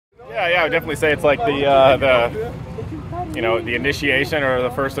Yeah, I would definitely say it's like the initiation or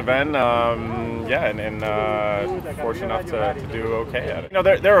the first event. Yeah, and fortunate enough to do okay at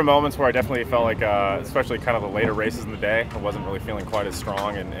it. There were moments where I definitely felt like, especially kind of the later races in the day, I wasn't really feeling quite as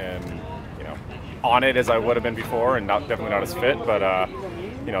strong and on it as I would have been before, and definitely not as fit. But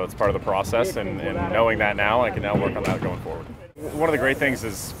it's part of the process, and knowing that now, I can now work on that going forward. One of the great things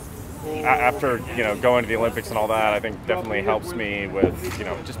is, after going to the Olympics and all that, I think definitely helps me with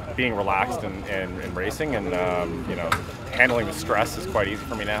just being relaxed and racing, and handling the stress is quite easy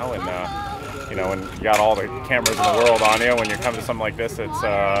for me now. And when you got all the cameras in the world on you, when you come to something like this,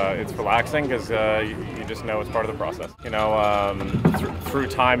 it's relaxing because you just know it's part of the process. Through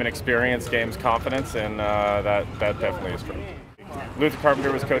time and experience gains confidence, and that definitely is true. Luther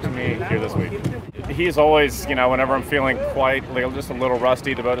Carpenter was coaching me here this week. He's always, whenever I'm feeling just a little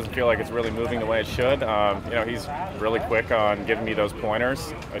rusty, the boat doesn't feel like it's really moving the way it should. He's really quick on giving me those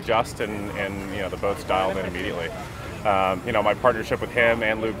pointers, adjust, and the boat's dialed in immediately. My partnership with him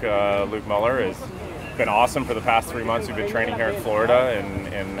and Luke Muller has been awesome for the past 3 months. We've been training here in Florida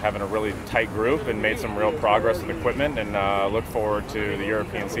and having a really tight group and made some real progress with equipment, and look forward to the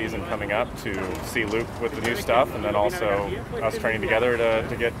European season coming up to see Luke with the new stuff, and then also us training together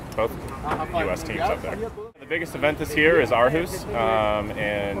to get both U.S. teams up there. The biggest event this year is Aarhus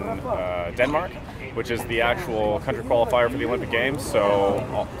in Denmark, which is the actual country qualifier for the Olympic Games.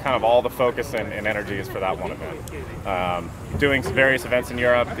 So kind of all the focus and energy is for that one event. Doing some various events in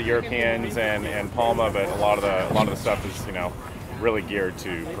Europe, the Europeans and Palma, but a lot of the stuff is really geared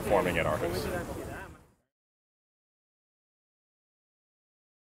to performing at Aarhus.